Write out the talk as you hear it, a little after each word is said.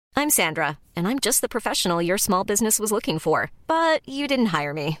I'm Sandra, and I'm just the professional your small business was looking for. But you didn't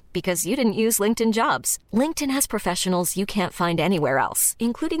hire me because you didn't use LinkedIn Jobs. LinkedIn has professionals you can't find anywhere else,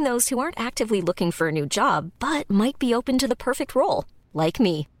 including those who aren't actively looking for a new job, but might be open to the perfect role, like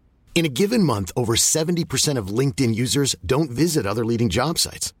me. In a given month, over 70% of LinkedIn users don't visit other leading job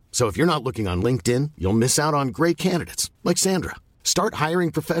sites. So if you're not looking on LinkedIn, you'll miss out on great candidates like Sandra. Start hiring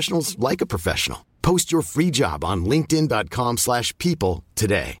professionals like a professional. Post your free job on linkedin.com/people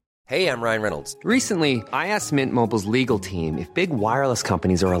today. Hey, I'm Ryan Reynolds. Recently, I asked Mint Mobile's legal team if big wireless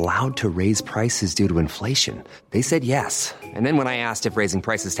companies are allowed to raise prices due to inflation. They said yes. And then when I asked if raising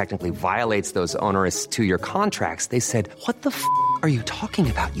prices technically violates those onerous two-year contracts, they said, "What the f*** are you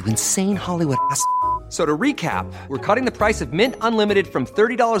talking about, you insane Hollywood ass?" So to recap, we're cutting the price of Mint Unlimited from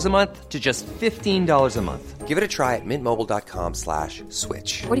 $30 a month to just $15 a month. Give it a try at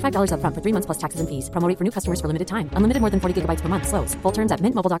mintmobile.com/switch. $45 up front for 3 months plus taxes and fees. Promo rate for new customers for limited time. Unlimited more than 40 gigabytes per month. Slows full terms at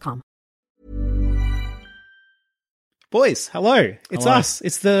mintmobile.com. Boys, hello. It's Hello. us.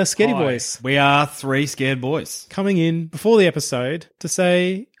 It's the Scaredy Hi. Boys We are three scared boys. coming in before the episode to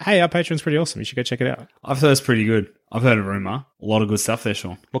say, hey, our Patreon's pretty awesome. You should go check it out. I've heard it's pretty good. I've heard a rumour. A lot of good stuff there,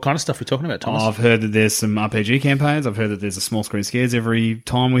 Sean. What kind of stuff are we talking about, Thomas? I've heard that there's some RPG campaigns. I've heard that there's a small screen scares every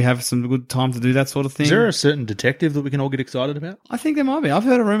time we have some good time to do that sort of thing. Is there a certain detective that we can all get excited about? I think there might be. I've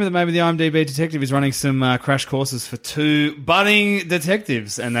heard a rumour that maybe the IMDb detective is running some crash courses for 2 budding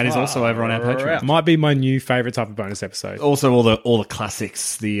detectives, and that is also over on our Patreon. Might be my new favourite type of bonus episode. Also, all the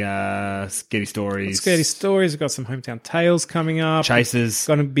classics, the Scaredy Stories, Scaredy Stories. We've got some Hometown Tales coming up. Chasers.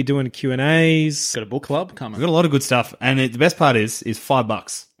 Going to be doing Q&As. Got a book club coming. We've got a lot of good stuff, and the best part is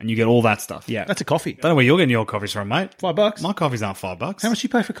 $5, and you get all that stuff. Yeah. That's a coffee. Don't know where you're getting your coffees from, mate. $5. My coffees aren't $5. How much do you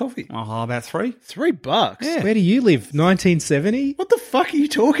pay for coffee? Oh, about 3. $3. Yeah. Where do you live? 1970? What the fuck are you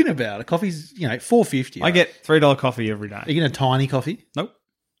talking about? A coffee's, $4.50. I get $3 coffee every day. Are you getting a tiny coffee? Nope.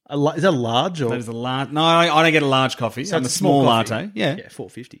 Is that a large or? That is a large. No, I don't get a large coffee. So I'm a it's small coffee. latte. Yeah. Yeah,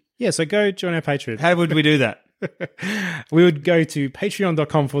 $4.50. Yeah, so go join our Patreon. How would we do that? We would go to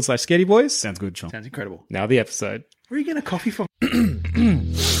patreon.com/Scaredy Boys. Sounds good, Sean. Sounds incredible. Now the episode. Where are you getting a coffee from?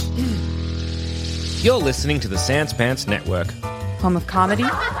 You're listening to the Sans Pants Network. Home of comedy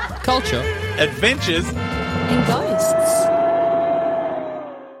Culture. Adventures. and ghosts.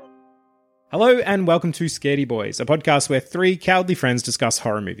 Hello and welcome to Scaredy Boys, a podcast where 3 cowardly friends discuss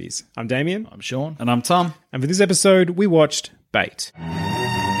horror movies. I'm Damien, I'm Sean. And I'm Tom. and for this episode, we watched Bait.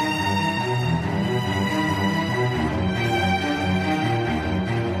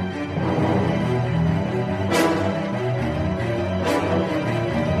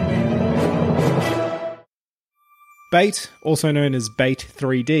 Bait, also known as Bait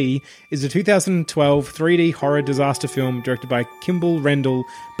 3D, is a 2012 3D horror disaster film directed by Kimball Rendell,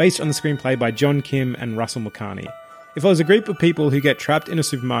 based on the screenplay by John Kim and Russell McCartney. It follows a group of people who get trapped in a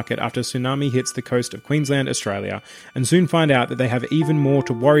supermarket after a tsunami hits the coast of Queensland, Australia, and soon find out that they have even more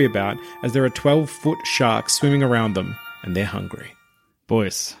to worry about as there are 12-foot sharks swimming around them, and they're hungry.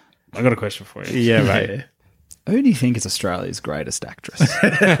 Boys, I got a question for you. Yeah, right. Who do you think is Australia's greatest actress?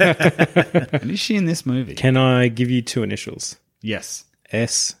 And is she in this movie? Can I give you 2 initials? Yes.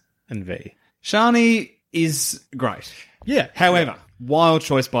 S and V. Shani is great. Yeah. However, wild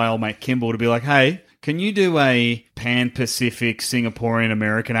choice by old mate Kimball to be like, hey, can you do a Pan-Pacific Singaporean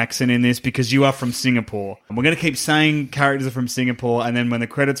American accent in this? Because you are from Singapore. And we're going to keep saying characters are from Singapore, and then when the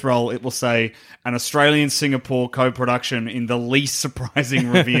credits roll, it will say an Australian-Singapore co-production in the least surprising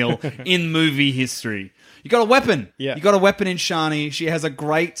reveal in movie history. You got a weapon. Yeah. You got a weapon in Shani. She has the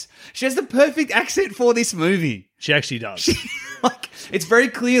perfect accent for this movie. She actually does. It's very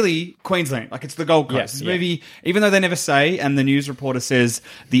clearly Queensland. Like, it's the Gold Coast. Yeah, This yeah. movie, even though they never say, and the news reporter says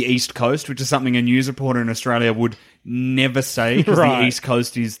the East Coast, which is something a news reporter in Australia would never say, because Right. the East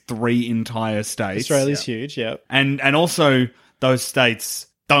Coast is 3 entire states. Australia's huge, yeah. And also, those states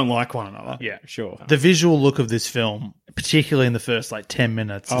don't like one another. Yeah. Sure. The visual look of this film, particularly in the first 10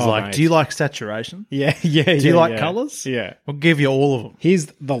 minutes, is mate. do you like saturation? Yeah, yeah, Do you like colours? Yeah. We'll give you all of them. Here's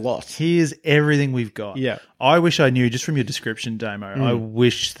the lot. Here's everything we've got. Yeah. I wish I knew, just from your description, Damo, I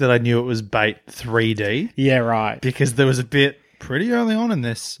wish that I knew it was Bait 3D, Yeah, right. because there was a bit pretty early on in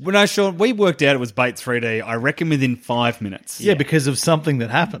this. Well, no, Sean, we worked out it was Bait 3D, I reckon within 5 minutes. Yeah, because of something that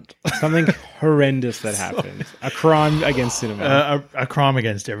happened. Something horrendous that happened. A crime against cinema. A crime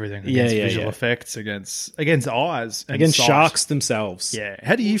against everything. Yeah, Against yeah, visual yeah. effects, against eyes. and against sight. sharks themselves. Yeah.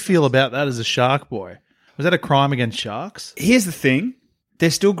 How do you feel about that as a shark boy? Was that a crime against sharks? Here's the thing.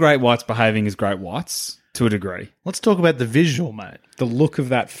 They're still great whites behaving as great whites, to a degree. Let's talk about the visual, mate. The look of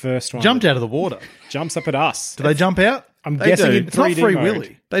that first one. Jumped out of the water. Jumps up at us. Do they jump out? I'm They guessing do. in It's not 3D Free mode.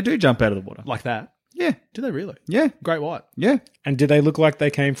 Willy. They do jump out of the water. Like that. Yeah. Do they really? Yeah. Great white. Yeah. And did they look like they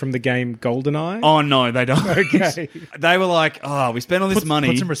came from the game GoldenEye? Oh, no, they don't. Okay. They were like, we spent all this money.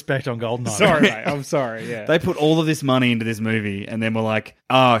 Put some respect on GoldenEye. Sorry, mate. I'm sorry. Yeah. They put all of this money into this movie and then we're like,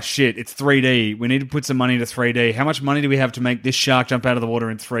 oh, shit, it's 3D. We need to put some money into 3D. How much money do we have to make this shark jump out of the water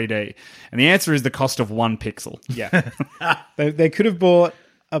in 3D? And the answer is the cost of 1 pixel. Yeah. they could have bought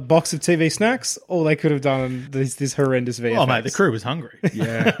a box of TV snacks, or they could have done this horrendous VFX. Oh, mate, the crew was hungry.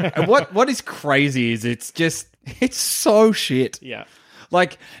 Yeah. And what is crazy is it's so shit. Yeah.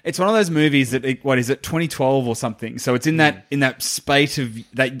 Like, it's one of those movies that, 2012 or something? So it's in that spate of,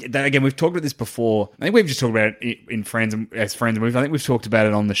 that again, we've talked about this before. I think we've just talked about it in Friends and Movies. I think we've talked about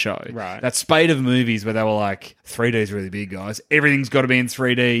it on the show. Right. That spate of movies where they were like, 3D is really big, guys. Everything's got to be in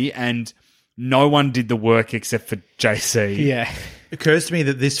 3D, and no one did the work except for JC. Yeah. It occurs to me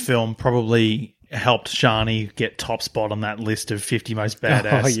that this film probably helped Shani get top spot on that list of 50 most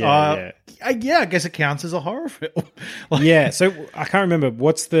badass. Oh, yeah, I guess it counts as a horror film. Yeah, so I can't remember.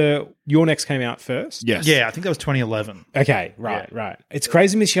 Your Next came out first? Yes. Yeah, I think that was 2011. Okay, right. It's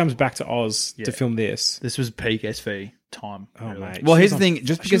crazy when she comes back to Oz to film this. This was peak SV time. Oh, really. mate. Well, She here's was the on- thing.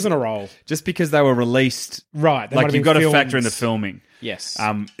 Just she was because on a roll. Just because they were released, Right. they might like have you've been got to filmed- factor in the filming. Yes.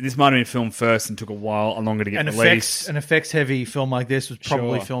 This might have been filmed first and took a while longer to get An released. effects-heavy film like this was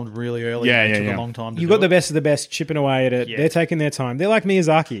probably Sure. filmed really early. Yeah, and yeah, it took yeah. a long time to You've do got the it. best of the best chipping away at it. Yeah. They're taking their time. They're like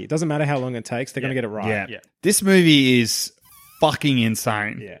Miyazaki. It doesn't matter how long it takes. They're going to get it right. Yeah. Yeah. This movie is fucking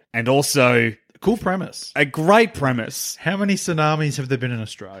insane. Yeah. And also Cool premise. a great premise. How many tsunamis have there been in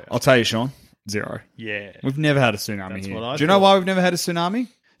Australia? I'll tell you, Sean, 0. Yeah. We've never had a tsunami That's here. what I Do you know thought. why we've never had a tsunami?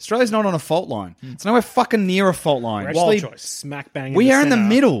 Australia's not on a fault line. It's nowhere fucking near a fault line. We're Wild actually choice. smack bang. We are in the center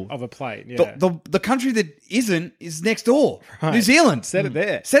middle of a plate. Yeah. The country that isn't is next door. Right. New Zealand. Set it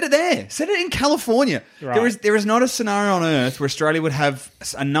there. Set it there. Set it in California. Right. There is not a scenario on Earth where Australia would have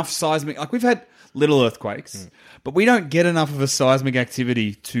enough seismic. Like, we've had little earthquakes, but we don't get enough of a seismic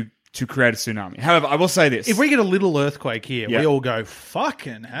activity to create a tsunami. However, I will say this. If we get a little earthquake here, Yeah. we all go,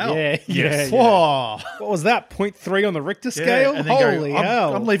 fucking hell. Yeah, Yes. yeah. Whoa. What was that? 0.3 on the Richter Yeah, scale? and then go, Holy I'm-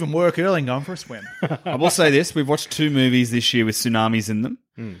 hell. I'm leaving work early and going for a swim. I will say this. We've watched 2 movies this year with tsunamis in them.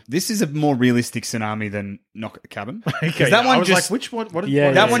 This is a more realistic tsunami than Knock at the Cabin. Because that I one was just... like, which one? What, Yeah,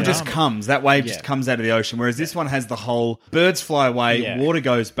 what That is one it? just comes. That wave just comes out of the ocean. Whereas this one has the whole birds fly away, Yeah. water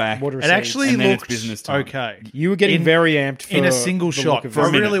goes back. Water It recedes. actually And then it's looked business time. okay. You were getting very amped for in a single the shot. look of I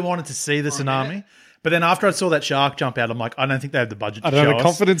it. really wanted to see the tsunami. But then after I saw that shark jump out, I'm like, I don't think they have the budget to I don't have show the us.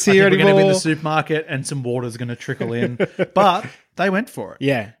 confidence I think here we're going to be in anymore. the supermarket and some water's going to trickle in. But they went for it.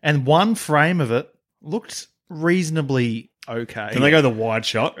 Yeah. And one frame of it looked reasonably okay. Then they go the wide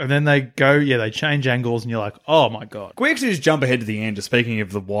shot. And then they go, they change angles and you're like, oh my God. Can we actually just jump ahead to the end, just speaking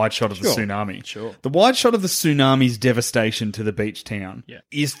of the wide shot of the tsunami? Sure. The wide shot of the tsunami's devastation to the beach town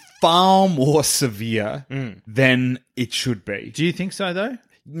is far more severe than it should be. Do you think so though?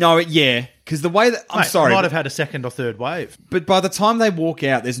 No, yeah, because the way that... I'm Mate, sorry, might have had a second or third wave. but by the time they walk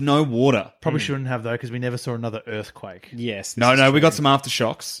out, there's no water. Probably shouldn't have though, because we never saw another earthquake. Yes. No, we got some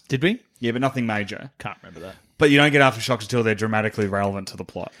aftershocks. Did we? Yeah, but nothing major. Can't remember that. But you don't get aftershocks until they're dramatically relevant to the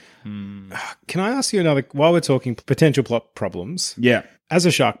plot. Can I ask you another, while we're talking potential plot problems, Yeah. as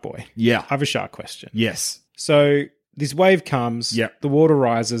a shark boy, Yeah. I have a shark question. Yes. So this wave comes, Yep. the water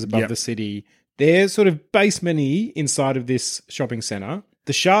rises above Yep. the city. They're sort of basement-y inside of this shopping centre.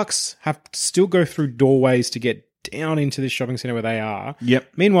 The sharks have to still go through doorways to get down into this shopping centre where they are. Yep.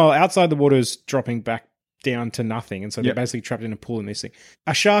 Meanwhile, outside the water is dropping back down to nothing, and so they're Yep. basically trapped in a pool in this thing.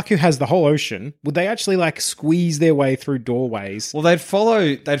 A shark who has the whole ocean, would they actually like squeeze their way through doorways? Well, they'd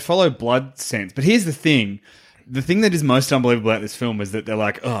follow blood scents. But here's the thing. The thing that is most unbelievable about this film is that they're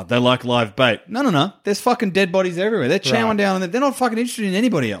like, oh, they like live bait. No. There's fucking dead bodies everywhere. They're chowing Right. down and they're not fucking interested in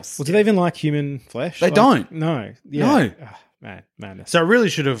anybody else. Well, do they even like human flesh? They Like, don't. No. Yeah. No. Ugh, man, madness. So I really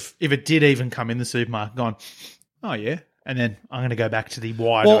should have, if it did even come in the supermarket, gone, oh yeah. And then I'm going to go back to the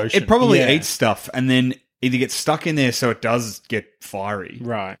wide Well, ocean. it probably Yeah. eats stuff and then either gets stuck in there so it does get fiery.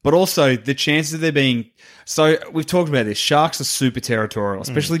 Right. But also the chances of there being... So we've talked about this. Sharks are super territorial,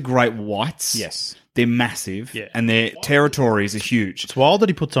 especially great whites. Yes. They're massive Yeah. and their territories are huge. It's wild that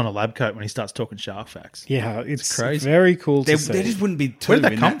he puts on a lab coat when he starts talking shark facts. Yeah, it's crazy. very cool to see. There just wouldn't be two Where did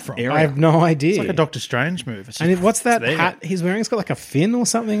that in come from? area. I have no idea. It's like a Doctor Strange move. It's and just- what's that it's there. hat he's wearing? It's got like a fin or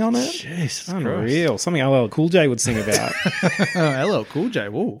something on it. Jesus Unreal. Something LL Cool J would sing about. Christ. LL Cool J.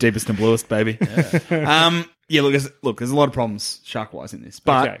 Whoa. Deepest and bluest, baby. Yeah, look, there's a lot of problems shark-wise in this.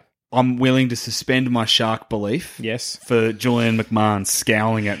 But Okay. I'm willing to suspend my shark belief Yes. for Julianne McMahon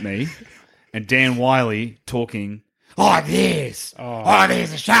scowling at me and Dan Wiley talking Oh, there's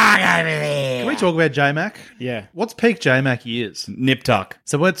a shark over there. Can we talk about J-Mac? Yeah. What's peak J-Mac years? Nip Tuck.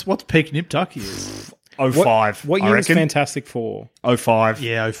 So what's peak Nip Tuck years? 05. What I year was reckon. Fantastic Four? 05.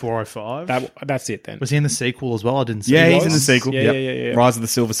 Yeah, 04, 05. That's it then. Was he in the sequel as well? I didn't see. Yeah, He he's was? in the sequel. Yeah, Yep. yeah. Rise of the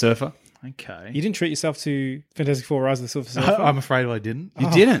Silver Surfer. Okay. You didn't treat yourself to Fantastic Four: Rise of the Silver Surfer. I'm afraid I didn't. You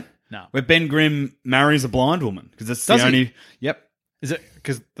didn't? No. Where Ben Grimm marries a blind woman. Because that's Does the he? only... Yep. Is it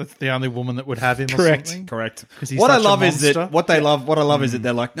because that's the only woman that would have him? Correct. Or something? Correct. 'Cause he's What I such a love is monster. that... What I love is that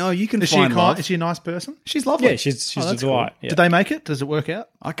they're like, no, you can Is she, find love. is she a nice person? She's lovely. Yeah, she's a that's delight. cool. Yeah. Did they make it? Does it work out?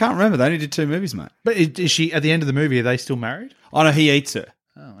 I can't remember. They only did 2 movies, mate. But is she at the end of the movie? Are they still married? Oh, no, he eats her.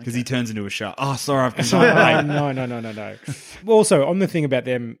 Because he turns into a shark. Oh, sorry. I've been No. Also, on the thing about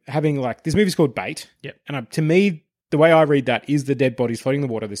them having like this movie's called Bait. Yep. And to me, the way I read that is the dead bodies floating in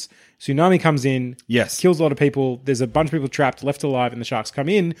the water. This tsunami comes in, Yes. kills a lot of people. There's a bunch of people trapped, left alive, and the sharks come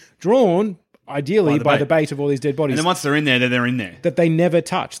in, drawn ideally by the bait of all these dead bodies And then once they're in there, they're in there. that they never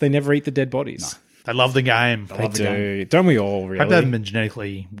touch. They never eat the dead bodies. They love the game. They do. Don't we all, really? Hope they haven't been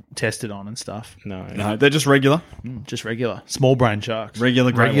genetically tested on and stuff. No. No, they're just regular. Just regular small brain sharks.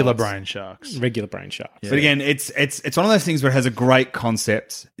 Regular grey regular whites. brain sharks. Regular brain sharks. But again, it's one of those things where it has a great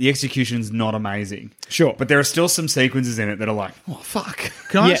concept. The execution's not amazing. Sure. But there are still some sequences in it that are like, oh, fuck.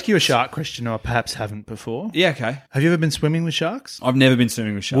 Can I Yeah. ask you a shark question, or perhaps haven't before? Yeah, okay. Have you ever been swimming with sharks? I've never been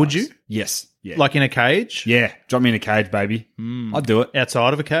swimming with sharks. Would you? Yes. Yeah. Like in a cage? yeah. Drop me in a cage, baby. I'd do it.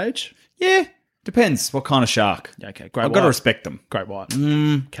 Outside of a cage? Yeah. Depends what kind of shark. Okay, great I've got to white. respect them. Great white.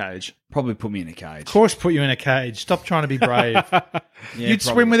 Cage. Probably put me in a cage. Of course, put you in a cage. Stop trying to be brave. You'd probably.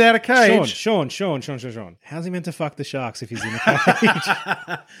 swim without a cage. Sean. How's he meant to fuck the sharks if he's in a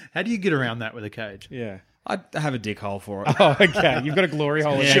cage? How do you get around that with a cage? Yeah. I'd have a dick hole for it. Oh, okay. You've got a glory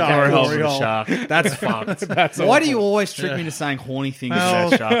hole. in Yeah, your glory cage. hole for the shark. That's fucked. That's Why awful. do you always trick me into saying horny things Well,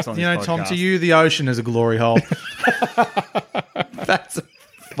 about sharks on you know, this Tom, podcast? to you, the ocean is a glory hole. That's a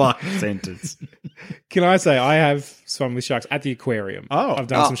fucked sentence. Can I say I have swum with sharks at the aquarium? Oh. I've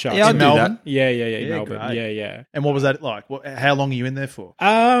done some sharks. yeah, I'd in do Melbourne. that. Yeah, Yeah, Melbourne. great. Yeah. And what was that like? How long are you in there for?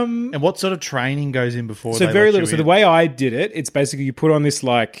 And what sort of training goes in before? So they very let little. you So the in? way I did it, it's basically you put on this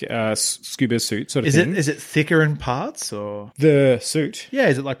like scuba suit sort of is thing. it thicker in parts or? The suit? Yeah,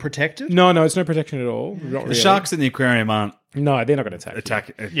 is it like protected? No, it's no protection at all. Not The really. sharks in the aquarium aren't No, they're not going to attack.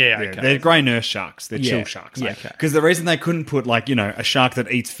 attack. Yeah, okay. They're grey nurse sharks. They're Yeah. chill sharks. Yeah. Because the reason they couldn't put like a shark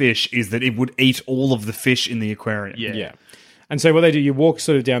that eats fish is that it would eat all of the fish in the aquarium. Yeah. Yeah. And so what they do, you walk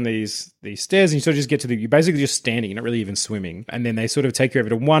sort of down these stairs and you sort of just get to you're basically just standing, you're not really even swimming. And then they sort of take you over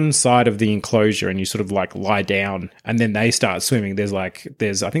to one side of the enclosure and you sort of like lie down and then they start swimming. I think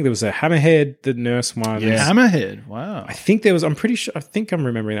there was a hammerhead, the nurse one. Yeah. Hammerhead. Wow. I think there was, I'm pretty sure, I think I'm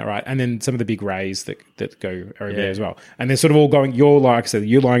remembering that right. And then some of the big rays that go over there as well. And they're sort of all going, you're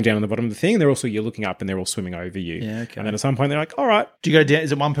lying down on the bottom of the thing. You're looking up and they're all swimming over you. Yeah, okay. And then at some point they're like, all right. Do you go down?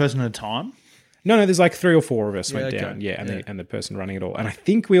 Is it one person at a time? No, there's like 3 or 4 of us went okay. down. Yeah, and the person running it all. And I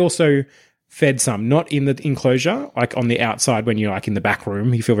think we also fed some, not in the enclosure, like on the outside when you're like in the back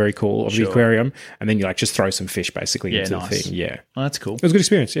room, you feel very cool of the aquarium. And then you like just throw some fish basically into nice. the thing. Yeah. Oh, that's cool. It was a good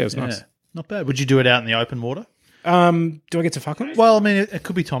experience. Yeah, it was nice. Yeah. Not bad. Would you do it out in the open water? Do I get to fuck them? Well, I mean, it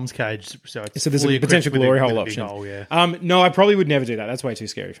could be Tom's cage, so it's So there's fully a potential equipped with glory with hole a big option. hole, yeah. No, I probably would never do that. That's way too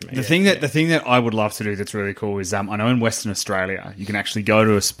scary for me. The thing that I would love to do that's really cool is I know in Western Australia you can actually go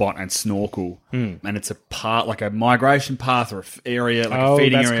to a spot and snorkel, and it's a part like a migration path or a area like Oh, a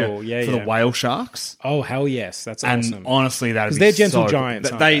feeding that's area cool. Yeah, for yeah. the whale sharks. Oh, hell yes. That's And awesome. honestly, that 'Cause is they're gentle so giants,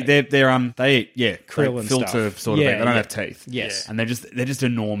 cool. aren't they? They eat Krill they and filter stuff. sort of Yeah, thing. They don't yeah. have teeth. Yes. and they're just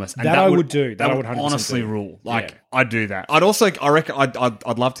enormous. And That I would do. That I would 100% honestly do. rule. Like Yeah. I'd do that. I reckon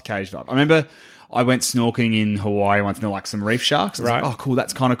I'd love to cage dive. I remember I went snorkeling in Hawaii once and there were like some reef sharks. I was Right. like, oh, cool,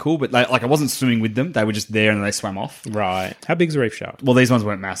 that's kind of cool. But I wasn't swimming with them. They were just there and they swam off. Right. How big's a reef shark? Well, these ones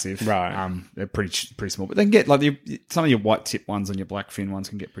weren't massive. Right. They're pretty small. But they can get like some of your white tip ones and your black fin ones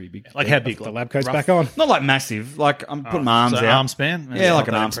can get pretty big. Like how big? The lab coat's back on. Not like massive. Like I'm putting my arms So out. arm span? Yeah, like not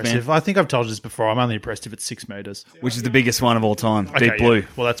an that arm span. impressive. I think I've told you this before. I'm only impressed if it's 6 meters. Which is the biggest one of all time. Okay, Deep blue. yeah.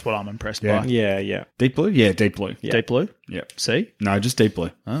 Well, that's what I'm impressed Yeah. by. Yeah. Deep blue? Yeah, deep blue. Deep blue? Yeah. See? No, just deep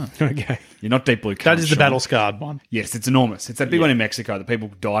blue. Okay. You're not deep blue. That is the Sean. battle scarred one. Yes, it's enormous. It's that big one in Mexico that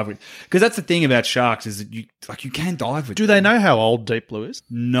people dive with. Because that's the thing about sharks is that you can dive with. Do they know how old deep blue is?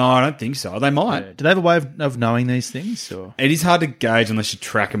 No, I don't think so. They might. Do they have a way of knowing these things? Or? It is hard to gauge unless you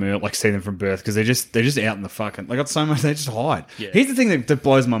track them or like see them from birth because they're just out in the fucking. They got so much. They just hide. Yeah. Here's the thing that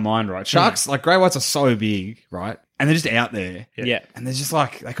blows my mind. Right, sharks like grey whites are so big, right? and they're just out there. Yeah. And they're just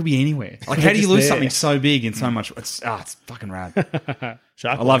like, they could be anywhere. Like, how They're do you just lose there. something so big in so much? It's fucking rad.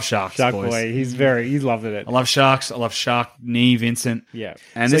 Shark I love Sharks, Shark boys. Boy, he's loving it. I love Sharks. I love Shark Nee Vincent. Yeah.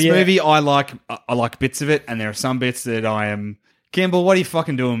 And So, this yeah. movie, I like bits of it, and there are some bits that I am. Kimball, what are you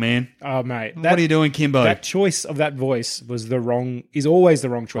fucking doing, man? Oh, mate. What are you doing, Kimbo? That choice of that voice is always the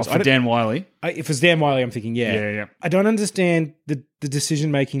wrong choice. For Dan Wiley. If it's Dan Wiley, I'm thinking, Yeah. I don't understand the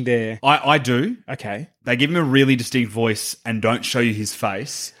decision making there. I do. Okay. They give him a really distinct voice and don't show you his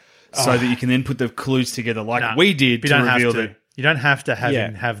face, so that you can then put the clues together, like we did, You to don't have reveal to. that. You don't have to have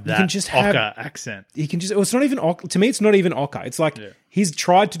him Yeah. have You that can just have- Ocker accent. He can just, it's not even Ocker. To me, it's not even Ocker. It's like he's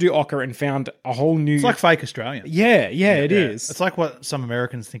tried to do Ocker and found a whole new. It's like fake Australian. Yeah, it is. It's like what some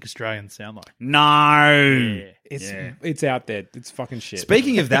Americans think Australians sound like. No. It's out there. It's fucking shit.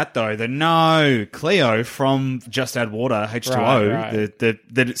 Speaking of that, though, Cleo from Just Add Water, H2O, Right.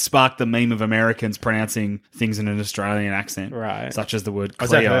 that sparked the meme of Americans pronouncing things in an Australian accent, Right. such as the word is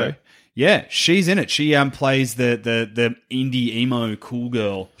that Cleo. her? Yeah, she's in it. She plays the indie emo cool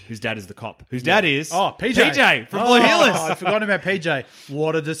girl whose dad is the cop. Whose dad is PJ from Blue Heelers. I forgot about PJ.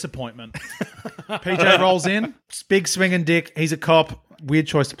 What a disappointment. PJ rolls in, big swinging dick. He's a cop. Weird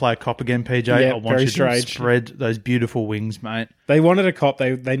choice to play a cop again, PJ. Yeah, I want very you strange. to spread those beautiful wings, mate. They wanted a cop.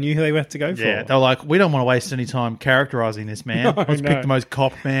 They knew who they had to go for. Yeah, they're like, we don't want to waste any time characterizing this man. Let's no. pick the most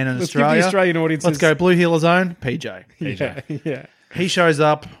cop man in Let's give the Australia. Australian audiences- Let's go Blue Heelers own PJ. Yeah. He shows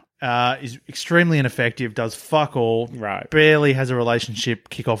up, is extremely ineffective, does fuck all, Right. barely has a relationship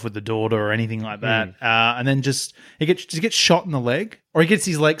kick off with the daughter or anything like that, and then he gets shot in the leg, or he gets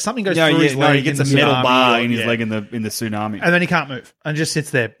his leg, something goes through his leg. he gets in a the metal tsunami bar or- in his yeah. leg in the tsunami. and then he can't move, and just sits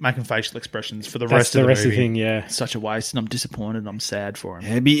there making facial expressions for the That's rest of the the rest of movie. the thing, yeah. It's such a waste, and I'm disappointed. I'm sad for him.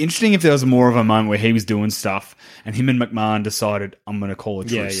 It'd be interesting if there was more of a moment where he was doing stuff and him and McMahon decided, I'm going to call a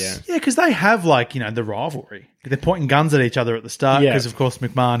truce. Yeah. Yeah, because they have the rivalry. They're pointing guns at each other at the start Yeah. because, of course,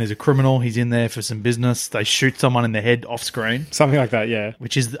 McMahon is a criminal. He's in there for some business. They shoot someone in the head off screen, Something like that, yeah.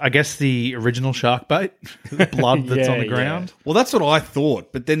 which is, I guess, the original shark bait. The blood that's Yeah, on the yeah. ground. Well, that's what I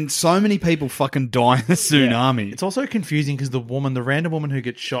thought, but then so many people fucking die in the tsunami. It's also confusing because the random woman who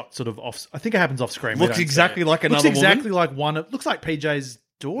gets shot sort of off, I think it happens off screen. We Looks don't see exactly it. like Looks another exactly woman? like it looks like PJ's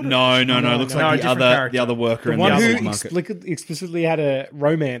daughter. No. Looks no, like different the character. other worker The in one the who other market. explicitly had a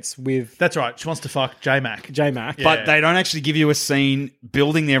romance with That's right. She wants to fuck J-Mac. J-Mac. But they don't actually give you a scene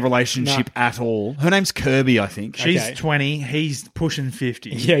building their relationship at all. Her name's Kirby, I think. She's Okay. 20. He's pushing 50.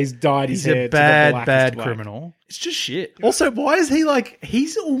 Yeah, he's dyed his He's hair a to the bad blackest black. criminal. It's just shit. Also, why is he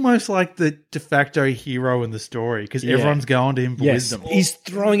he's almost like the de facto hero in the story because everyone's going to him for Yes, wisdom. he's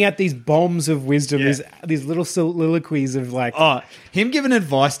throwing out these bombs of wisdom, Yeah. these little soliloquies of like, Him giving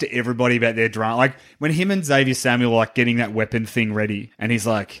advice to everybody about their drama. Like when him and Xavier Samuel are getting that weapon thing ready, and he's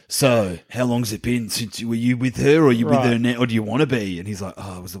like, "So, how long's it been since were you with her, or are you with her now, or do you want to be?" And he's like,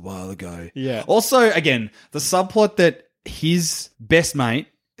 "Oh, it was a while ago." Yeah. Also, again, the subplot that his best mate.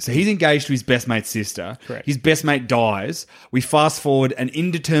 So he's engaged to his best mate's sister. Correct. His best mate dies. We fast forward an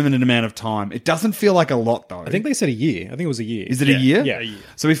indeterminate amount of time. It doesn't feel like a lot, though. I think they said a year. I think it was a year. Is it a year? Yeah, a year.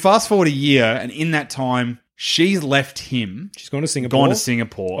 So we fast forward a year, and in that time, she's left him. She's gone to Singapore.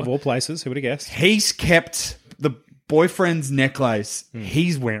 Singapore. Of all places. Who would have guessed? He's kept the boyfriend's necklace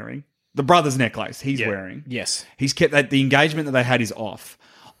he's wearing, the brother's necklace he's wearing. Yes. He's kept that the engagement that they had is off.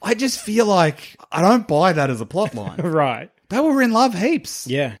 I just feel like I don't buy that as a plot line. Right. They were in love heaps.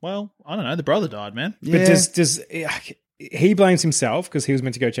 Yeah. Well, I don't know. The brother died, man. But does he blames himself because he was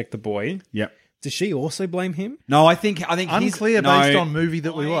meant to go check the boy? Yep. Does she also blame him? No, I think he's Unclear based on movie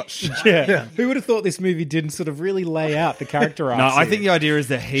that we watched. Yeah. Who would have thought this movie didn't sort of really lay out the character arcs? No, I here? think the idea is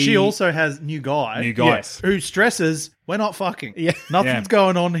that She also has new guy. Yes. Who stresses, we're not fucking. Yeah. Nothing's Yeah.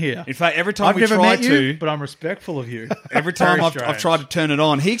 going on here. In fact, every time I've we never try met to, you, but I'm respectful of you. every time Very I've strange. tried to turn it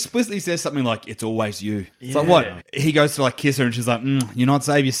on, he explicitly says something like, "It's always you." It's like, what? He goes to kiss her and she's like, "You're not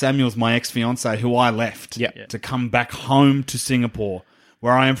Xavier Samuels, my ex-fiance who I left to come back home to Singapore,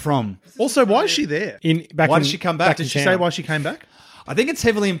 where I am from." Also, why is she there? Why did she come back? Did she say why she came back? I think it's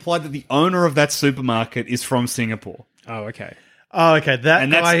heavily implied that the owner of that supermarket is from Singapore. Oh, okay. Oh, okay.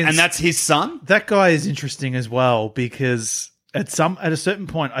 And that's his son? That guy is interesting as well because at a certain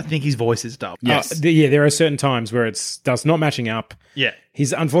point, I think his voice is dubbed. Yes. There are certain times where it's not matching up. Yeah.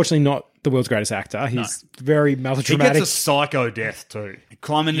 He's unfortunately not the world's greatest actor. He's very He melodramatic. gets a psycho death too.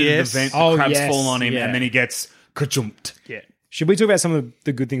 Climbing into Yes. the vent, the Oh, crabs yes, fall on him, yeah. and then he gets ka-chumped. Yeah. Should we talk about some of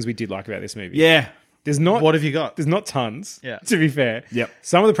the good things we did like about this movie? Yeah. There's not. What have you got? There's not tons. Yeah. To be fair. Yep.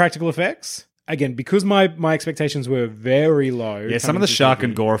 Some of the practical effects, again, because my expectations were very low. Yeah, some coming of the to shark movie.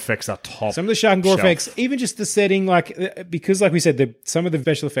 and gore effects are top. Some of the shark and gore shelf. effects, even just the setting, because like we said, some of the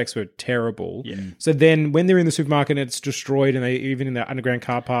special effects were terrible. Yeah. So then when they're in the supermarket and it's destroyed, and they even in the underground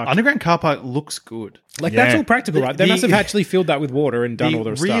car park, Underground car park looks good. that's all practical, right? They the- must have actually filled that with water and done all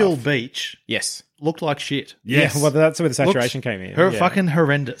the real stuff. beach Yes. looked like shit. Yes. Yeah, well, that's where the saturation Looked came in. Fucking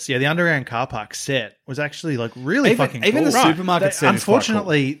horrendous. Yeah, the underground car park set was actually like really fucking even cool. the supermarket set is quite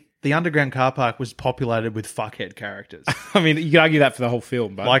Unfortunately, the underground car park was populated with fuckhead characters. I mean, you could argue that for the whole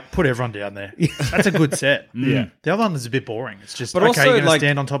film, but Like, put everyone down there. That's a good set. Yeah. The other one is a bit boring. It's just, But okay, also, you're going to like,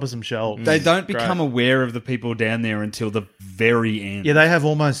 stand on top of some shelves. They don't Great. become aware of the people down there until the very end. Yeah, they have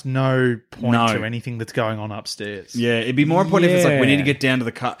almost no point No. to anything that's going on upstairs. Yeah, it'd be more important if it's like, we Yeah. need to get down to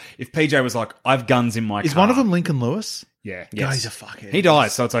the car. If PJ was like, I've guns in my car. Is one of them Lincoln Lewis? Yeah. Yeah, he's a fuckhead. He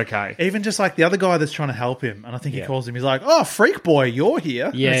dies, so it's okay. Even just like the other guy that's trying to help him, and I think he calls him, he's like, "Oh, freak boy, you're here."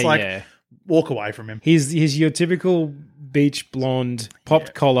 And Yeah, it's like, yeah. walk away from him. he's your typical beach blonde,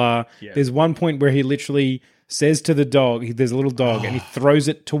 popped collar. Yeah. There's one point where he literally says to the dog, there's a little dog, and he throws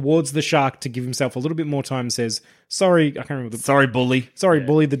it towards the shark to give himself a little bit more time, says, sorry, I can't remember the... Sorry, bully. Sorry,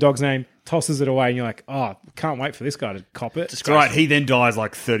 bully, the dog's name, tosses it away, and you're like, oh, can't wait for this guy to cop it. It's right. He then dies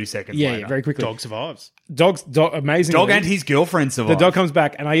like 30 seconds Yeah, later. yeah, very quickly. Dog survives. Dog, amazing. Dog and his girlfriend survive. The dog comes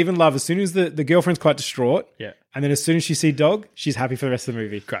back, and I even love, as soon as the girlfriend's quite distraught, Yeah. and then as soon as she sees dog, she's happy for the rest of the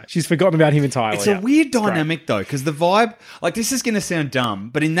movie. Great. She's forgotten about him entirely. It's a weird dynamic though, because the vibe, like this is going to sound dumb,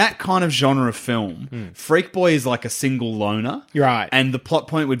 but in that kind of genre of film, Freak Boy is like a single loner. You're right. And the plot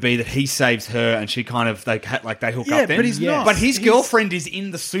point would be that he saves her, and she kind of they hook Yeah, up. Then. but he's not. But his He's- girlfriend is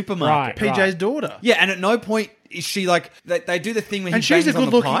in the supermarket. Right. PJ's daughter. Yeah, and at no point is she like they do the thing where he And she's a bangs on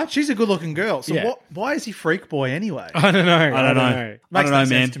good the looking. pipe. She's a good looking girl. So Yeah. why is he freak boy anyway? I don't know. I don't know. know. I don't know, no sense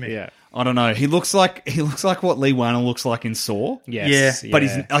man. to me. Yeah. I don't know. He looks like what Lee Warner looks like in Saw. Yes. Yeah, But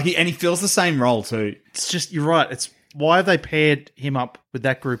he's like he feels the same role too. It's just you're right. It's why have they paired him up with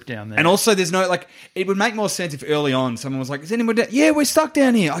that group down there? And also, there's no it would make more sense if early on someone was like, "Is anyone down? Yeah, we're stuck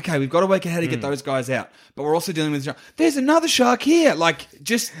down here. Okay, we've got to work out how to get those guys out, but we're also dealing with the shark. There's another shark here.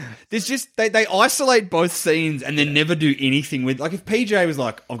 They isolate both scenes and then never do anything with. Like if PJ was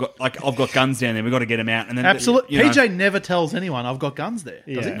like, I've got guns down there. We've got to get them out. And then absolutely, you know, PJ never tells anyone I've got guns there.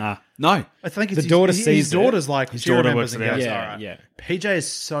 Does he? Nah, no. I think it's The daughter his sees it. daughter's like His she daughter remembers works and it goes, out. Yeah, all right. yeah. PJ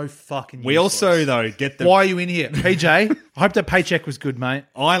is so fucking. We useless. also though get the. Why are you in here, PJ? I hope that paycheck was good, mate.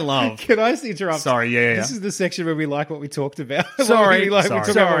 I love. Can I just interrupt? Sorry, yeah. This is the section where we like what we talked about. Sorry, we talk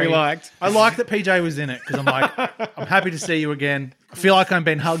about what we liked. I like that PJ was in it because I'm like, I'm happy to see you again. I feel like I'm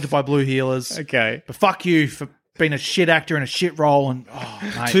being hugged by blue healers. Okay. But fuck you for being a shit actor in a shit role and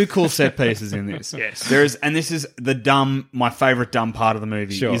mate. Two cool set pieces in this. Yes. And this is my favorite dumb part of the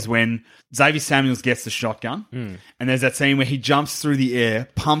movie Sure. is when Xavier Samuels gets the shotgun, and there's that scene where he jumps through the air,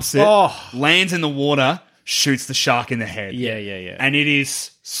 pumps it, lands in the water, shoots the shark in the head. Yeah, yeah, yeah. And it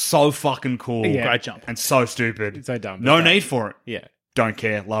is so fucking cool. Yeah. Great jump. And so stupid. It's so dumb, but No dumb. need for it. Yeah. Don't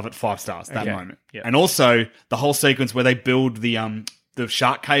care. Love it. 5 stars. That Okay. moment. Yeah. And also the whole sequence where they build the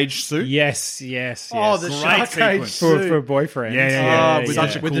shark cage suit. Yes. Oh, the Great shark cage sequence. for a boyfriend. Yeah. with,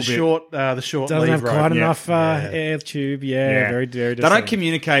 Such the, a with cool the bit. short, Doesn't lead have rope. quite Yeah. enough air tube. Yeah, very, very They don't different.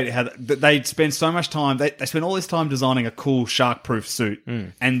 communicate how they spend so much time. They spend all this time designing a cool shark-proof suit,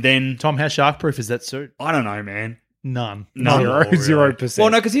 and then Tom, how shark-proof is that suit? I don't know, man. None. None. Not at all, really. 0%.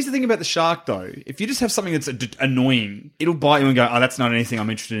 Well, no, because here's the thing about the shark, though. If you just have something that's annoying, it'll bite you and go, "Oh, that's not anything I'm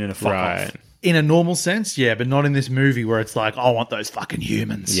interested in." A fuck Right. off. In a normal sense, yeah, but not in this movie where it's like, I want those fucking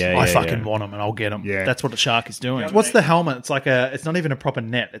humans. Yeah, I yeah, fucking yeah. want them and I'll get them. Yeah. That's what the shark is doing. What's the helmet? It's like it's not even a proper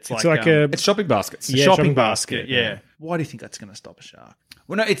net. It's It's like, like a It's shopping baskets. Yeah, shopping shopping basket. basket, Yeah. yeah. Why do you think that's going to stop a shark?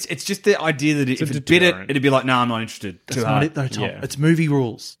 Well, no, it's just the idea that if a it bit it, deterrent. it'd be like, "No, I'm not interested." That's Too not hard. it though, Tom. Yeah. It's movie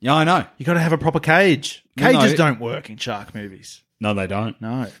rules. Yeah, I know. You got to have a proper cage. Well, Cages no, don't work in shark movies. No, they don't,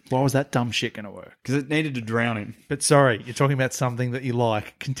 No. Why was that dumb shit going to work? because it needed to drown him. But sorry, you're talking about something that you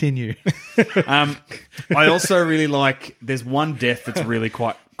like. Continue. I also really like. There's one death that's really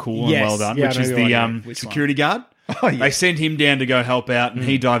quite cool Yes. and well done, Yeah, I which know is the the one, yeah. Which security guard. Oh, yeah. They send him down to go help out, and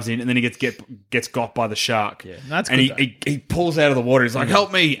he dives in, and then he gets got by the shark. Yeah, that's and good, he pulls out of the water. He's like,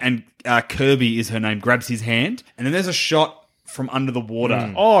 "Help me!" And Kirby is her name. Grabs his hand, and then there's a shot from under the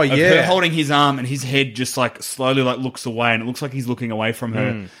water. Oh, of yeah. her holding his arm, and his head just like slowly like looks away, and it looks like he's looking away from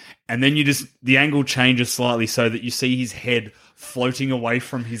her. And then the angle changes slightly so that you see his head floating away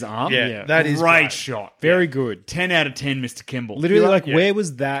from his arm. Yeah, that is great great. shot. very good. 10 out of 10, Mr. Kimball. Literally, like, yeah. where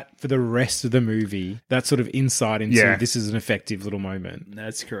was that for the rest of the movie? That sort of insight into Yeah. this is an effective little moment.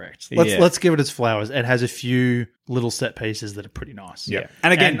 That's correct. Yeah. Let's give it its flowers. It has a few little set pieces that are pretty nice. Yeah.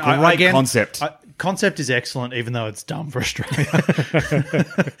 And again, great concept. Concept is excellent, even though it's dumb for Australia.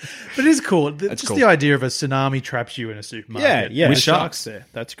 But it is cool. Just cool. the idea of a tsunami traps you in a supermarket. Yeah, with with sharks there.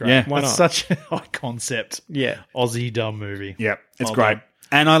 That's great. Yeah. Why That's not? such a high concept. Yeah. Aussie dumb movie. Yeah, it's Well great. done.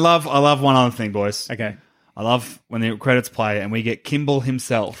 And I love one other thing, boys. Okay. I love when the credits play and we get Kimball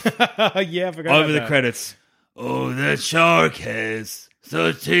himself Yeah, I forgot over about the that. credits. Oh, that shark has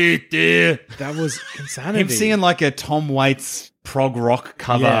such teeth there. That was insanity. Him singing like a Tom Waits prog rock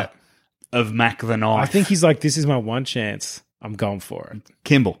cover Yeah. of Mac the Knife. I think he's like, this is my one chance. I'm going for it.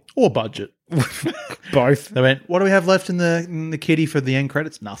 Kimball. Or budget. Both. They went, what do we have left in the kitty for the end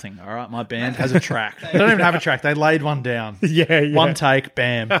credits? Nothing. All right, my band has a track. They don't even have a track. They laid one down. Yeah. One take,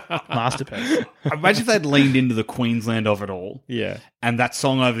 bam, masterpiece. Imagine if they'd leaned into the Queensland of it all. Yeah. And that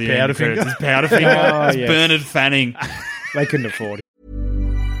song over the Powderfinger? end credits is Powderfinger. Oh, It's yes. Bernard Fanning. They couldn't afford it.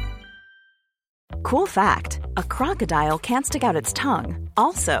 Cool fact, a crocodile can't stick out its tongue.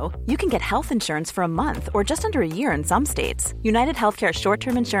 Also, you can get health insurance for a month or just under a year in some states. United Healthcare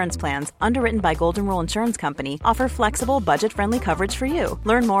short-term insurance plans, underwritten by Golden Rule Insurance Company, offer flexible, budget-friendly coverage for you.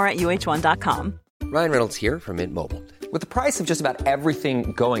 Learn more at uh1.com. Ryan Reynolds here from Mint Mobile. With the price of just about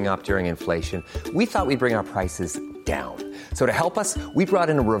everything going up during inflation, we thought we'd bring our prices down. So to help us, we brought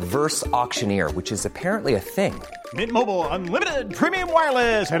in a reverse auctioneer, which is apparently a thing. Mint Mobile Unlimited Premium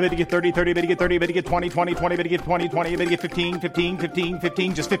Wireless. How to get 30, 30, bit to get 30, bit to get 20, 20, 20, bit to get 20, 20, bit to get 15, 15, 15,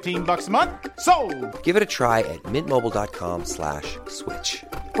 15, just $15 a month? Sold! Give it a try at mintmobile.com/switch.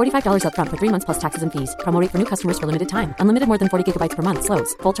 $45 upfront for 3 months plus taxes and fees. Promo rate for new customers for limited time. Unlimited more than 40 gigabytes per month.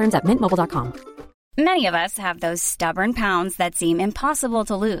 Slows full terms at mintmobile.com. Many of us have those stubborn pounds that seem impossible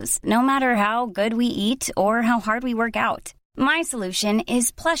to lose, no matter how good we eat or how hard we work out. My solution is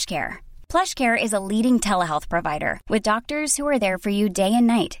PlushCare. PlushCare is a leading telehealth provider with doctors who are there for you day and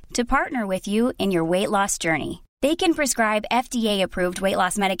night to partner with you in your weight loss journey. They can prescribe FDA-approved weight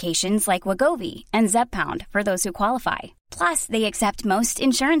loss medications like Wegovy and Zepbound for those who qualify. Plus, they accept most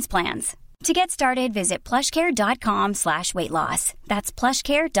insurance plans. To get started, visit plushcare.com/weightloss. That's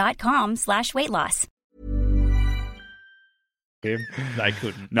plushcare.com/weightloss. They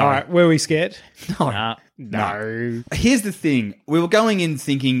couldn't. No. All right, were we scared? Nah. No. Here's the thing. We were going in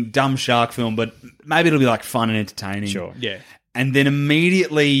thinking dumb shark film, but maybe it'll be like fun and entertaining. Sure. Yeah. And then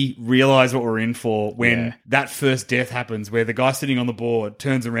immediately realize what we're in for when Yeah. that first death happens, where the guy sitting on the board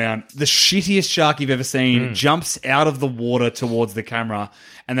turns around, the shittiest shark you've ever seen jumps out of the water towards the camera,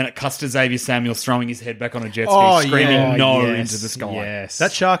 and then it cuts to Xavier Samuels throwing his head back on a jet ski, Oh, screaming yeah. no Yes, into the sky. Yes.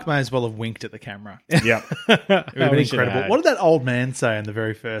 That shark may as well have winked at the camera. Yeah. It would have been we should incredible. have. What did that old man say in the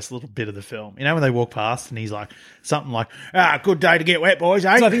very first little bit of the film? You know, when they walk past and he's like, something like, good day to get wet, boys,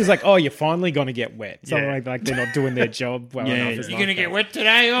 eh? So I think it's like, oh, you're finally going to get wet. Something Yeah. like they're not doing their job well enough. It's You're like going to get that. wet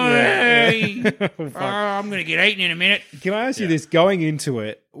today? Oh, Yeah. hey. I'm going to get eaten in a minute. Can I ask you this? Going into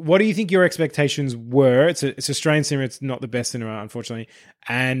it, what do you think your expectations were? It's a Australian cinema. It's not the best cinema, unfortunately.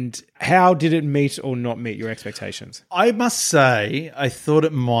 And how did it meet or not meet your expectations? I must say, I thought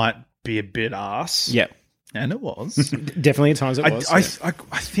it might be a bit arse. Yeah. And it was. Definitely at times it was. I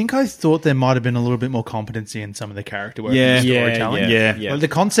think I thought there might have been a little bit more competency in some of the character work Yeah. and Yeah, storytelling. yeah. Well, the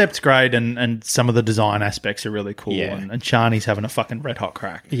concept's great and some of the design aspects are really cool. Yeah. And Shani's having a fucking red hot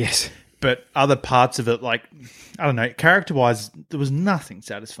crack. Yes. But other parts of it, like, I don't know, character-wise, there was nothing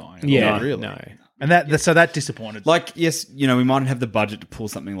satisfying. Yeah, really. no. And so that disappointed. Like, yes, we mightn't have the budget to pull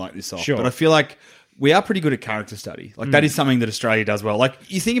something like this off, Sure. but I feel like we are pretty good at character study. Like, that is something that Australia does well. Like,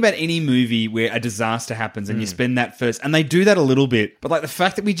 you think about any movie where a disaster happens and you spend that first, and they do that a little bit, but like the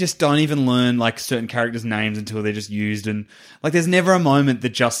fact that we just don't even learn like certain characters' names until they're just used, and like there's never a moment that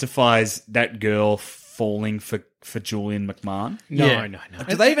justifies that girl falling for Julian McMahon. No, Yeah. no.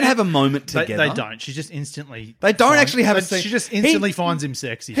 Do they even have a moment They together? don't. She just instantly... They don't actually have a She scene. just instantly finds him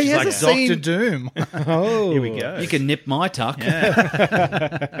sexy. he She's has like, a scene- Dr. Doom. Oh. Here we go. You can nip my tuck.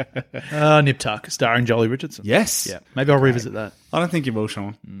 Nip Tuck, starring Jolie Richardson. Yes. Yeah. Maybe I'll revisit that. I don't think you will,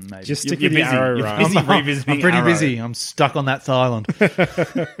 Sean. Maybe. Just stick You're with the busy. arrow You're run. busy revisiting I'm pretty Arrow. busy. I'm stuck on that island.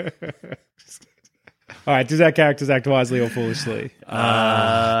 All right, does our characters act wisely or foolishly?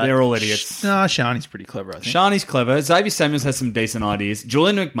 They're all idiots. No, Shani's pretty clever, I think. Shani's clever. Xavier Samuels has some decent ideas.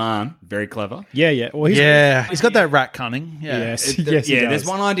 Julian McMahon, very clever. Yeah. Well, he's He's got that rat cunning. Yeah. Yes, yes, he Yeah, does. there's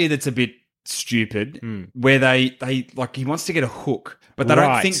one idea that's a bit stupid where they like he wants to get a hook, but they don't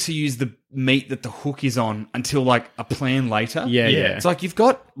Right. think to use the meat that the hook is on until like a plan later. Yeah. It's like you've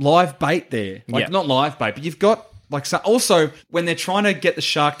got live bait there. Like Yeah. not live bait, but you've got Like, so also, when they're trying to get the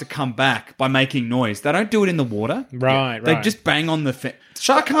shark to come back by making noise, they don't do it in the water. Right, They right. just bang on the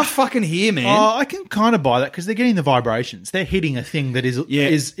shark can't fucking hear, man. Oh, I can kind of buy that because they're getting the vibrations. They're hitting a thing that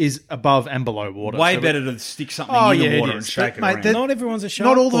is above and below water. Way So better to stick something Oh, in yeah, the it water is. and shake But, it mate, around. they're- Not everyone's a shark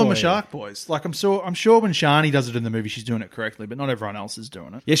Not all of them boy. are shark boys. Like I'm sure when Shani does it in the movie, she's doing it correctly, but not everyone else is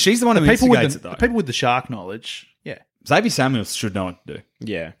doing it. Yeah, she's the one who People instigates with it, though. the people with the shark knowledge, yeah. Xavier Samuels should know what to do.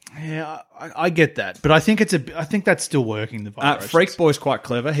 Yeah. Yeah, I get that, but I think that's still working. The vibrations. Freak Boy's quite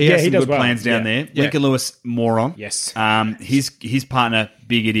clever. He Yeah, has he some does good well. plans down Yeah. there. Lincoln Lewis, moron. Yes. His partner,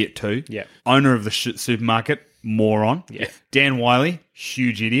 big idiot too. Yeah. Owner of the supermarket, moron. Yeah. Dan Wiley,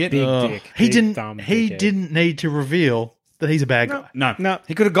 huge idiot. Big dick. He Big didn't. thumb, He dickhead. didn't need to reveal that he's a bad guy. No.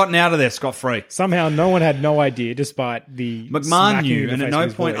 He could have gotten out of there scot-free. Somehow no one had no idea, despite the McMahon smacking knew, in the and at face no with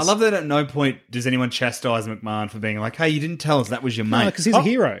his point, I voice. love that at no point does anyone chastise McMahon for being like, hey, you didn't tell us that was your No, mate. because he's a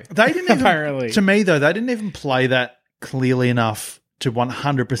hero. They didn't even, apparently. To me, though, they didn't even play that clearly enough to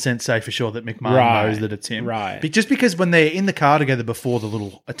 100% say for sure that McMahon Right, knows that it's him. right. Just because when they're in the car together before the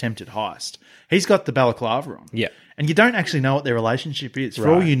little attempted heist, he's got the balaclava on. Yeah. And you don't actually know what their relationship is. For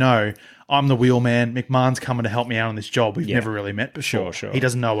all Right. you know, I'm the wheelman. McMahon's coming to help me out on this job we've Yeah. never really met before. Sure. He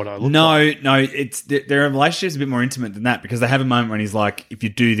doesn't know what I look like. No, it's their relationship's a bit more intimate than that because they have a moment when he's like, "If you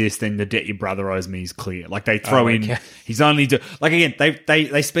do this, then the debt your brother owes me is clear." Like they throw in, okay. he's only like again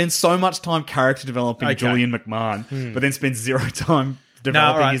they spend so much time character developing Okay. Julian McMahon, but then spend zero time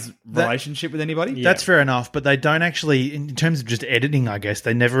developing right. his relationship with anybody. That's fair enough, but they don't actually, in terms of just editing, I guess,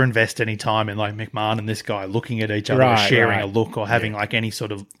 they never invest any time in like McMahon and this guy looking at each other or Right, sharing right. a look or having like any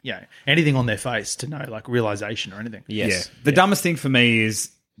sort of, anything on their face to know like realization or anything. Yes. Yeah. The dumbest thing for me is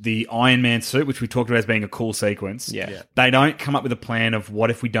the Iron Man suit, which we talked about as being a cool sequence. Yeah. They don't come up with a plan of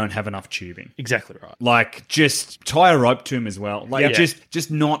what if we don't have enough tubing. Exactly right. Like, just tie a rope to him as well. Like, Yep. just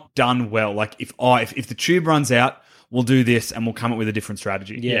not done well. Like, if the tube runs out, we'll do this and we'll come up with a different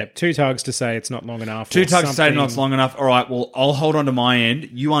strategy. Yeah. Two tugs to say it's not long enough. Two or tugs to say something. not it's long enough. All right, well, I'll hold on to my end.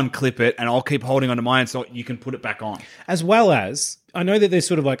 You unclip it, and I'll keep holding on to my end so you can put it back on. As well as, I know that they're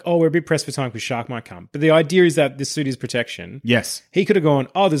sort of like, oh, we're a bit pressed for time because Shark might come. But the idea is that this suit is protection. Yes. He could have gone,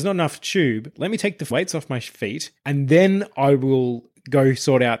 oh, there's not enough tube. Let me take the weights off my feet and then I will go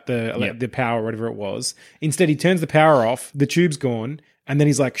sort out the power or whatever it was. Instead, he turns the power off, the tube's gone, and then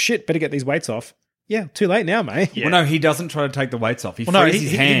he's like, shit, better get these weights off. Yeah, too late now, mate. Well, no, he doesn't try to take the weights off. He Well, no, frees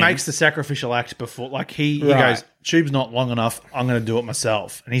his he hand. makes the sacrificial act before, like he Right. goes, tube's not long enough, I'm going to do it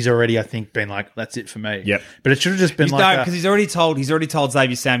myself. And he's already, I think, been like, that's it for me. Yep. But it should have just been because he's already told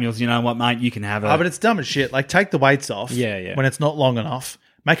Xavier Samuels, you know what, mate, you can have it. but it's dumb as shit. Like, take the weights off Yeah. when it's not long enough.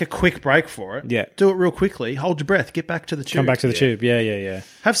 Make a quick break for it. Yeah. Do it real quickly. Hold your breath. Get back to the tube. Come back to the tube. Yeah.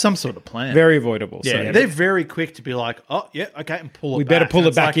 Have some sort of plan. Very avoidable. Yeah, So, they're very quick to be like, oh, yeah, okay, and pull it We back. better pull And it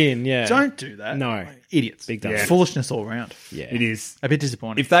it's back like, in, yeah. Don't do that. No. Like, idiots. Big dumb. Foolishness all around. yeah. it is. A bit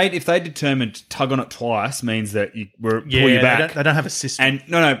disappointing. If they determined to tug on it twice means that you pull yeah, you back. They don't have a system. And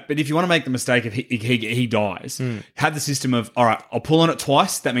no, but if you want to make the mistake if he dies, have the system of, all right, I'll pull on it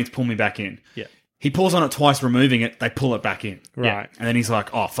twice, that means pull me back in. Yeah. He pulls on it twice, removing it, they pull it back in. Right. And then he's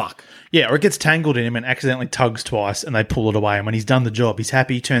like, oh, fuck. Yeah, or it gets tangled in him and accidentally tugs twice and they pull it away. And when he's done the job, he's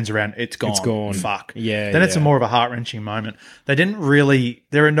happy, he turns around, it's gone. It's gone. Fuck. Yeah, Then it's a yeah. more of a heart-wrenching moment. They didn't really...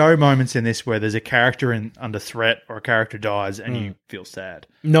 There are no moments in this where there's a character under threat or a character dies and you feel sad.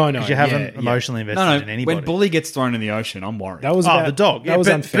 No. Because you haven't yeah. emotionally invested No, in anybody. when Bully gets thrown in the ocean, I'm worried. That was Oh, about, the dog. That was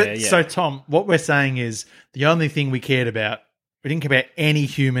but- unfair. but- yeah. So, Tom, what we're saying is the only thing we cared about, we didn't care about any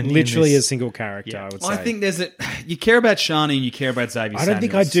human in literally a this. single character, I would say. I think you care about Shani and you care about Xavier I don't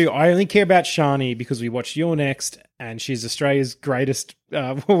think I Samuels. do. I only care about Shani because we watched You're Next and she's Australia's greatest.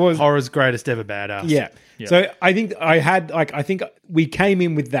 What was Horror's greatest ever badass. Yeah. Yeah. So I think I think we came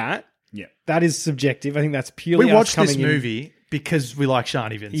in with that. Yeah. That is subjective. I think that's purely We us watched this coming in. movie because we like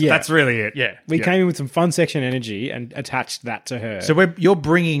Shani Vincent. Yeah. That's really it. Yeah. We came in with some fun section energy and attached that to her. So you're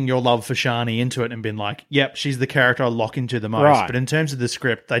bringing your love for Shani into it and been like, yep, she's the character I lock into the most. Right. But in terms of the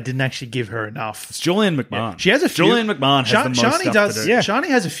script, they didn't actually give her enough. It's Julian McMahon. She has a few. Julian McMahon has the most Shani stuff does. to do. Yeah. Shani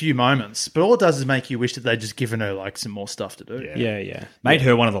has a few moments, but all it does is make you wish that they'd just given her like some more stuff to do. yeah. Made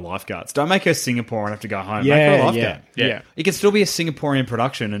her one of the lifeguards. Don't make her Singapore and have to go home. Yeah, make her a yeah, lifeguard. yeah. It can still be a Singaporean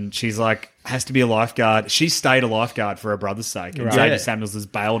production and she's like, has to be a lifeguard. She stayed a lifeguard for her brother's sake. And Right. Xavier Yeah. Samuels has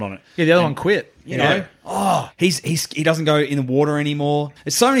bailed on it. Yeah, the other one quit. You know? Oh, he doesn't go in the water anymore.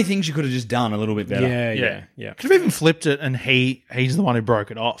 There's so many things you could have just done a little bit better. Yeah. Could have even flipped it, and he's the one who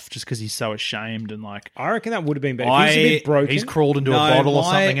broke it off, just because he's so ashamed and like I reckon that would have been better. If he was a bit broken. he's crawled into a bottle or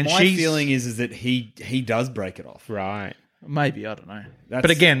something, and my she's feeling is that he does break it off. Right. Maybe, I don't know. That's- But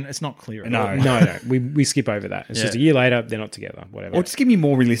again, it's not clear at all. No. We skip over that. It's just a year later, they're not together. Whatever. Or just give me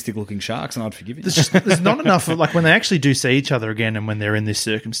more realistic looking sharks and I'd forgive you. There's not enough of, like, when they actually do see each other again and when they're in this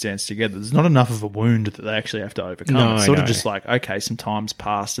circumstance together, there's not enough of a wound that they actually have to overcome. No, It's sort no. of just like, okay, some time's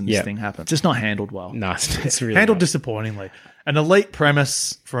passed and this thing happened. Just not handled well. No, it's really handled not. disappointingly. An elite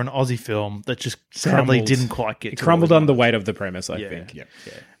premise for an Aussie film that just sadly Crumbled. didn't quite get It to crumbled what we under the wanted. weight of the premise, I think. Yeah.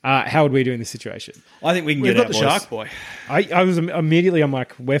 How would we do in this situation? I think we can We've get got out, the boys. Shark Boy. I was immediately, I'm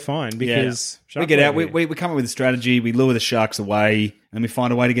like, we're fine because we get out. Boy- We come up with a strategy. We lure the sharks away, and we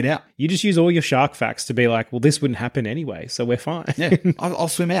find a way to get out. You just use all your shark facts to be like, well, this wouldn't happen anyway, so we're fine. Yeah, I'll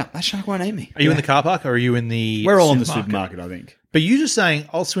swim out. That shark won't eat me. Are you in the car park or are you in the We're all in the supermarket, I think. But you just saying,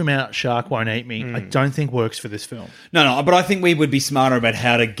 I'll swim out, shark won't eat me, I don't think works for this film. No, but I think we would be smarter about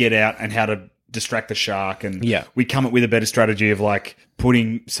how to get out and how to distract the shark. And we come up with a better strategy of like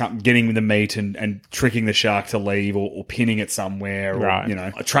getting the meat and tricking the shark to leave or pinning it somewhere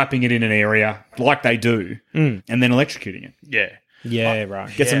or, trapping it in an area like they do and then electrocuting it. Yeah. Yeah,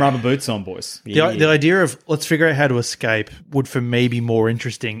 right. Get some rubber boots on, boys. The idea of let's figure out how to escape would for me be more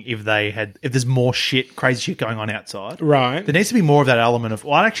interesting if there's more crazy shit going on outside. Right. There needs to be more of that element of,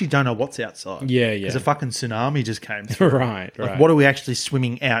 I actually don't know what's outside. Yeah. Because a fucking tsunami just came through. Right. Like, what are we actually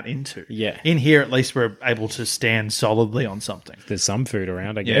swimming out into? Yeah. In here, at least we're able to stand solidly on something. There's some food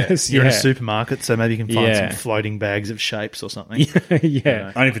around, I Yeah. guess. You're in a supermarket, so maybe you can find Yeah. some floating bags of shapes or something.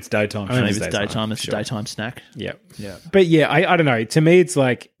 Yeah. Only if it's daytime. Only if it's daytime, it's a daytime snack. Yeah. Yeah. But yeah, I don't know. To me, it's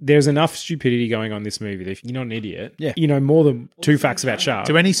like there's enough stupidity going on in this movie that if you're not an idiot, you know more than two facts about sharks.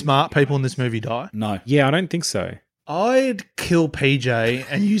 Do any smart people in this movie die? No. Yeah, I don't think so. I'd kill PJ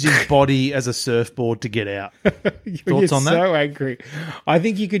and use his body as a surfboard to get out. You're Thoughts on that? so angry. I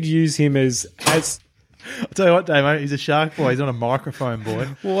think you could use him as I'll tell you what, Damo, he's a shark boy. He's not a microphone boy.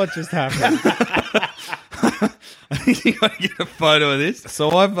 what just happened? I think you got to get a photo of this. So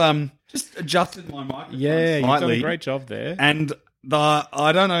I've just adjusted my microphone Yeah, you've done slightly. a great job there. And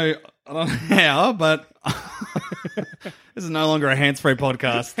I don't know how, but this is no longer a hands-free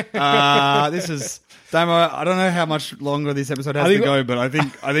podcast. This is Damo. I don't know how much longer this episode has to go, but I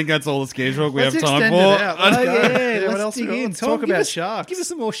think that's all the schedule we have time for. Let's dig in. Let's talk about sharks. Give us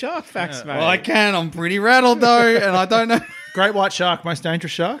some more shark facts, mate. Well, I can. I'm pretty rattled though, and I don't know. Great white shark, most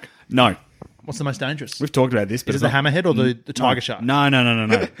dangerous shark? No, What's the most dangerous? we've talked about this, but Is it it's the not- hammerhead or the tiger shark?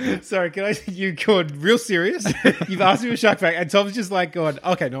 No. Sorry, can I? You got real serious? You've asked me a shark fact, and Tom's just like, "God,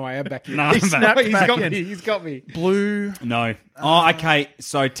 okay, no, I am back here." No, I'm He's back. snapped Back got in. me. He's got me. Blue. No. Oh, okay.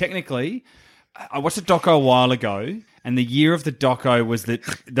 So technically, I watched a doco a while ago, and the year of the doco was that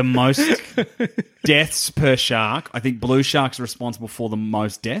the most deaths per shark. I think blue sharks are responsible for the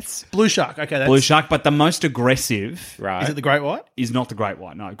most deaths. Blue shark. Okay, that's... Blue shark, but the most aggressive Right. Is it the great white? is not the great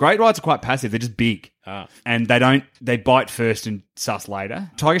white. No, great whites are quite passive. They're just big, and they bite first and sus later.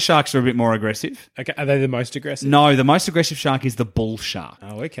 Tiger sharks are a bit more aggressive. Okay, are they the most aggressive? No, the most aggressive shark is the bull shark.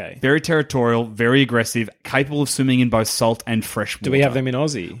 Oh, okay. Very territorial, very aggressive, capable of swimming in both salt and fresh water. Do we have them in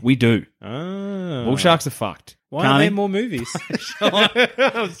Aussie? We do. Oh. Bull sharks are fucked. Why aren't Carney? there more movies?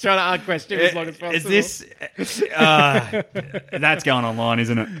 I was trying to question as long as possible. Is this... that's going online,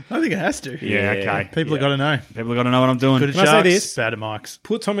 isn't it? I think it has to. Yeah, okay. People have got to know. People have got to know what I'm doing. Good at Can I say sharks, this? bad at mics.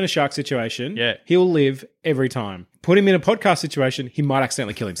 Put Tom in a shark situation. Yeah. He'll live every time. Put him in a podcast situation. He might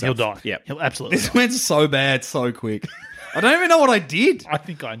accidentally kill himself. He'll die. Yeah. He'll absolutely This die. went so bad so quick. I don't even know what I did. I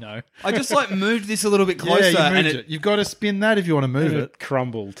think I know. I just moved this a little bit closer. Yeah, you and moved it. You've got to spin that if you want to move it. It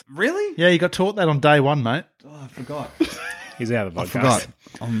crumbled. Really? Yeah, you got taught that on day one, mate. Oh, I forgot. He's out of the podcast.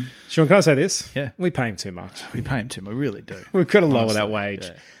 forgot. Sean, can I say this? Yeah. We pay him too much. We pay him too much. We really do. We've got to lower that wage.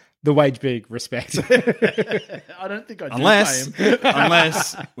 yeah. The wage big, respect. I don't think I do Unless pay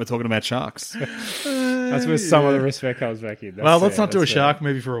him. we're talking about sharks. That's where some of the respect comes back in. That's Well, let's fair, not do a that's fair. shark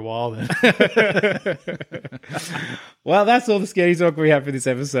movie for a while then. Well, that's all the scary talk we have for this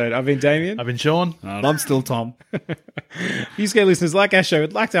episode. I've been Damien. I've been Sean. I'm still Tom. If you scary listeners like our show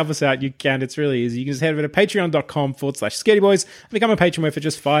would like to help us out, you can. It's really easy. You can just head over to patreon.com/scaredyboys and become a patron where for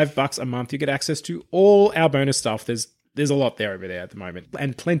just $5 a month you get access to all our bonus stuff. There's a lot there over there at the moment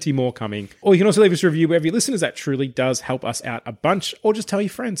and plenty more coming. Or you can also leave us a review wherever you listen, as that truly does help us out a bunch, or just tell your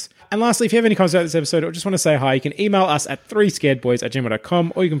friends. And lastly, if you have any comments about this episode or just want to say hi, you can email us at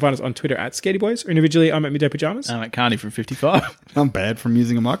 3scaredboys@gmail.com, or you can find us on Twitter at scaredyboys, or individually I'm at Midday Pajamas. I'm at Carney from 55. I'm bad from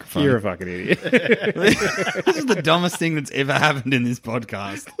using a microphone. You're a fucking idiot. This is the dumbest thing that's ever happened in this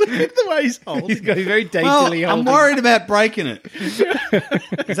podcast. Look at the way he's holding. He's got to be very Well, daintily I'm holding. worried about breaking it.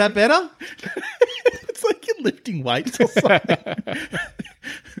 Is that better? It's like you're lifting weights or something.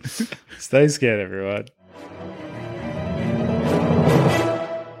 Stay scared, everyone.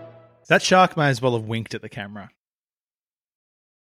 That shark may as well have winked at the camera.